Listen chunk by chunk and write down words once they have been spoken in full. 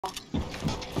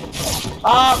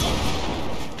Up.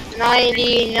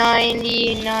 90,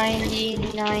 90, 90,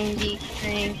 90,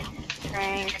 crank,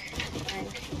 crank,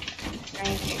 crank,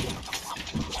 crank.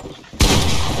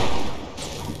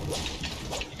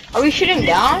 Are we shooting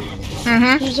down?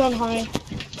 Mm-hmm. Who's on high?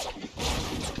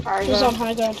 Alright, Who's go. on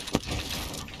high ground?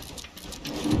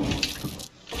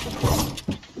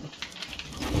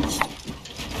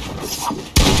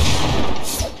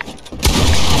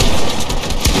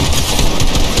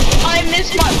 I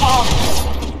missed my ball.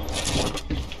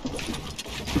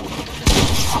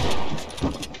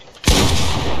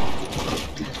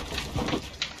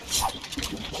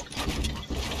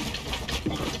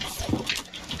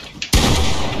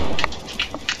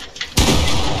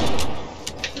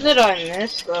 What did I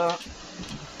miss though?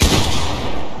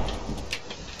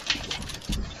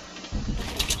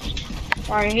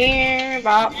 Right here,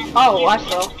 Bob. Oh, I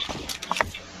saw.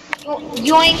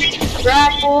 Yoink,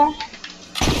 grapple,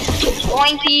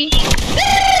 oinky.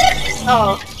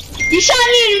 Oh, you shot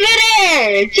me in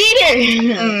midair,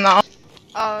 cheater. No.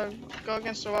 Go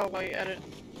against the wall while you edit.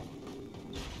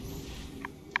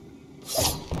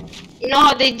 You know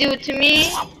how they do it to me?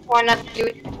 Why not do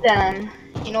it to them?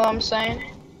 You know what I'm saying?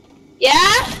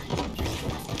 Yeah?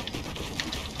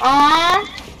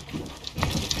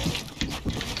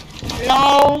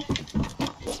 No.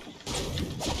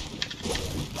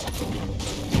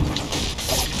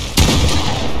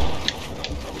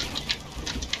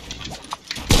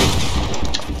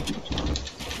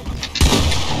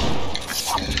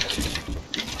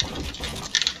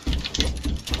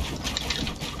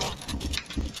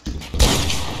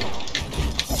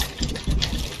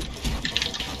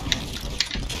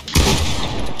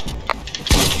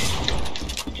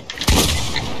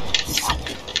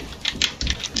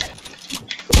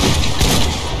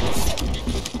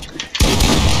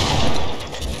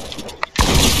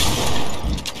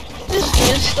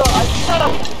 So I got a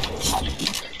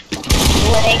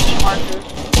blank marker.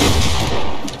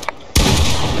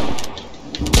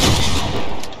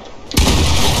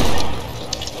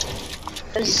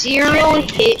 A 0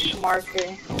 hit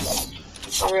marker.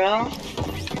 For real?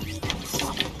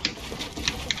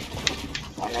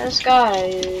 When the sky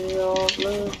is all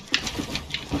blue.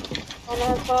 On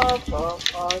the top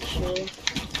of our shoe.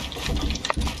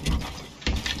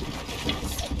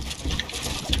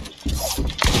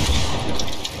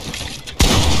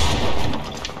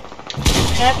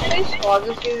 Can I play squad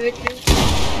with you, Vicky?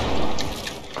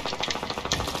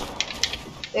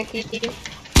 Vicky?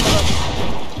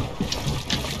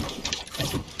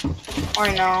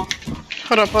 Or no?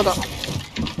 Hold up.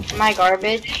 Am I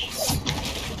garbage?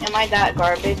 Am I that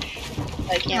garbage?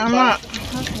 I can't I'm tell.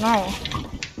 not. No.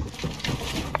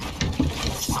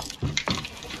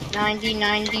 90,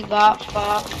 90, bop,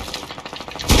 bop.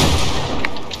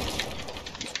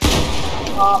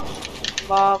 Bop,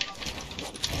 bop.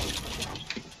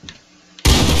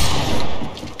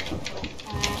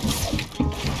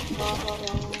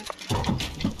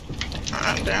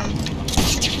 Ah, damn.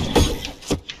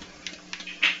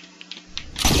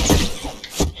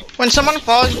 When someone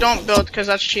falls, don't build, because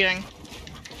that's cheating.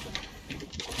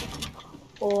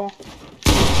 Cool.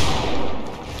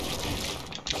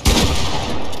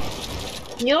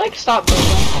 Can you like stop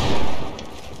building?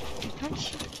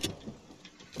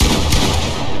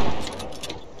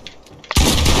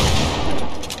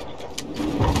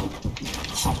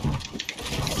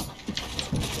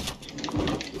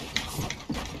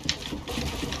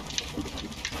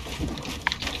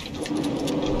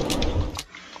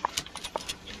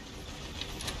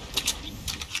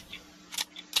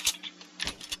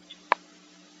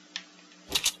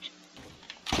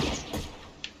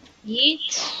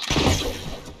 Yeet.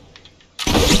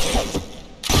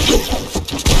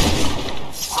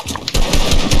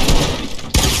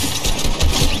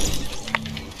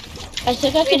 I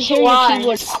think I can Wait, hear your why?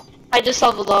 keyboard. I just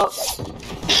leveled up.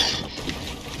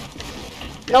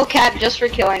 No cap, just for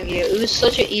killing you. It was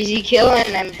such an easy kill, and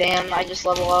then bam, I just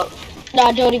level up.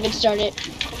 Nah, don't even start it.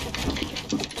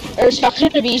 Or it's not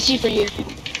gonna be easy for you.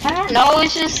 I don't know. It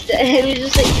was just like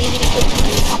easy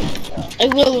kill. I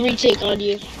will retake on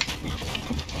you.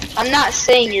 I'm not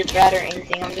saying you're bad or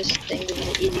anything. I'm just saying it was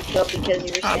an easy kill because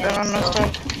you were Ah, saying damn, I messed so.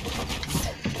 up.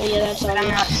 Oh yeah, that's But I'm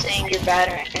not obvious. saying you're bad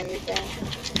or anything.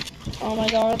 Oh my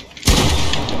god.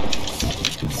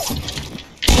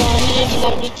 No,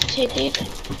 I need to take it.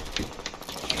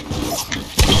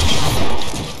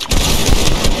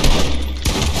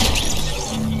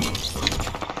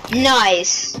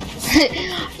 Nice.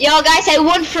 Yo, guys, I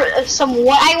won for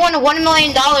I won $1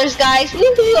 million, guys.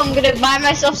 Woohoo! I'm gonna buy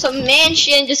myself some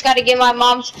mansion. Just gotta get my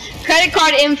mom's credit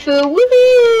card info.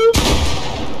 Woohoo!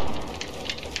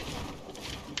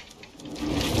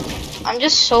 I'm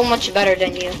just so much better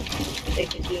than you.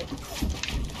 Take the key.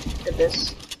 Look at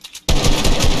this.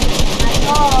 My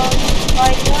balls,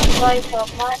 light up my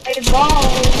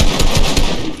balls.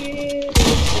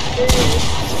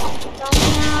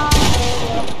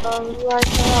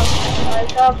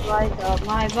 Light up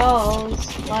my balls.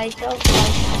 Light up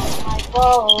my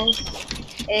balls.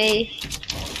 Hey.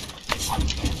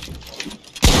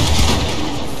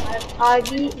 I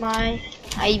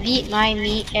beat my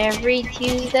meat every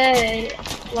Tuesday.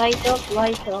 Light up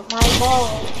my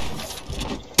balls.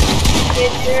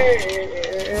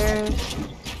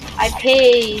 I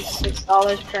pay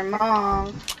 $6 per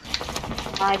month.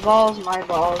 My balls,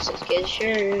 let's get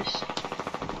yours.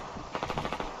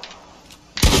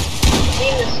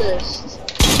 Aim assist.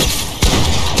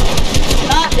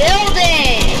 Not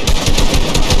building!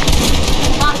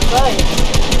 Not good.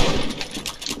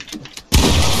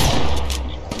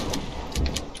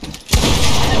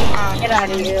 Get out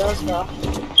of here, let's go.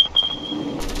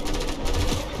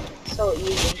 So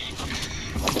easy.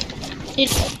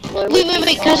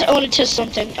 Wait, guys, I want to test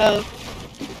something.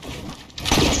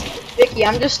 Vicky,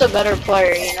 I'm just a better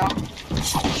player, you know?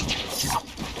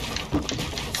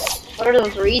 What are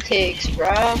those retakes,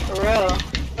 bruh? For real.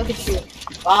 Look at you.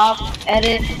 Bop,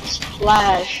 edit,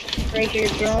 splash. Right here,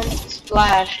 boom,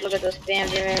 splash. Look at this. Bam,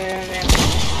 bam, bam, bam, bam.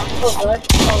 I'm so good.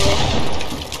 Totally.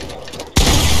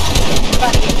 I'm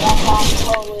about to get one bomb,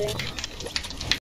 totally.